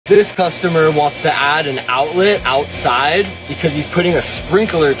This customer wants to add an outlet outside because he's putting a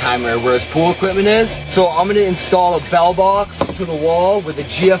sprinkler timer where his pool equipment is. So I'm gonna install a bell box to the wall with a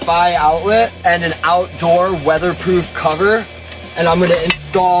GFI outlet and an outdoor weatherproof cover. And I'm gonna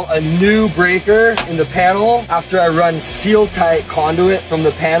install a new breaker in the panel after I run seal tight conduit from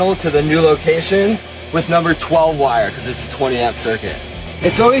the panel to the new location with number 12 wire because it's a 20 amp circuit.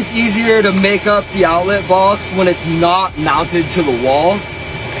 It's always easier to make up the outlet box when it's not mounted to the wall.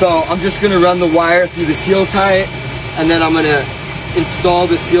 So I'm just gonna run the wire through the seal tight and then I'm gonna install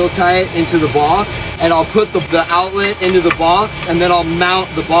the seal tight into the box and I'll put the outlet into the box and then I'll mount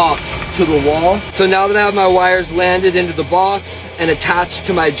the box to the wall. So now that I have my wires landed into the box and attached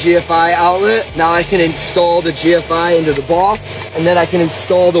to my GFI outlet, now I can install the GFI into the box and then I can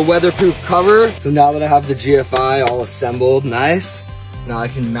install the weatherproof cover. So now that I have the GFI all assembled nice, now I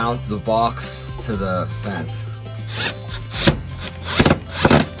can mount the box to the fence.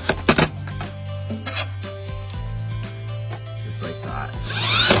 Like that.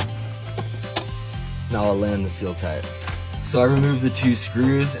 Now I'll land the seal tight. So I remove the 2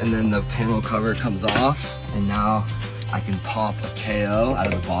 screws and then the panel cover comes off and now I can pop a KO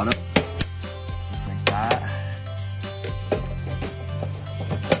out of the bottom just like that,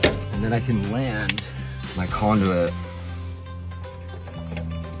 and then I can land my conduit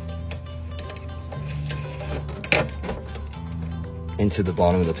into the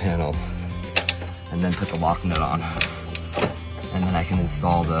bottom of the panel and then put the lock nut on. And then I can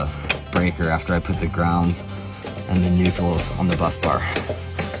install the breaker after I put the grounds and the neutrals on the bus bar.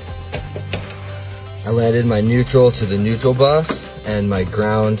 I landed my neutral to the neutral bus and my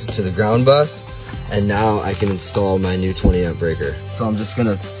ground to the ground bus, and now I can install my new 20 amp breaker. So I'm just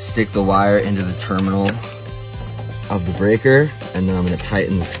gonna stick the wire into the terminal of the breaker and then I'm gonna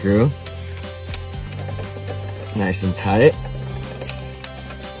tighten the screw. Nice and tight.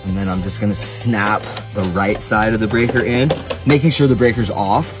 And then I'm just gonna snap the right side of the breaker in, making sure the breaker's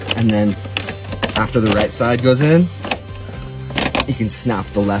off, and then after the right side goes in, you can snap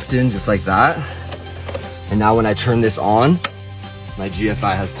the left in just like that. And now when I turn this on, my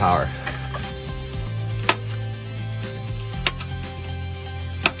GFI has power.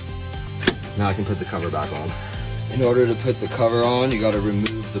 Now I can put the cover back on. In order to put the cover on, you gotta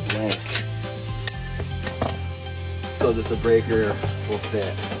remove the blank so that the breaker will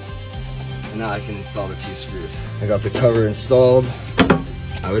fit. And now I can install the 2 screws. I got the cover installed.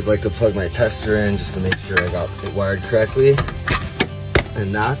 I always like to plug my tester in just to make sure I got it wired correctly.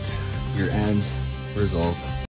 And that's your end result.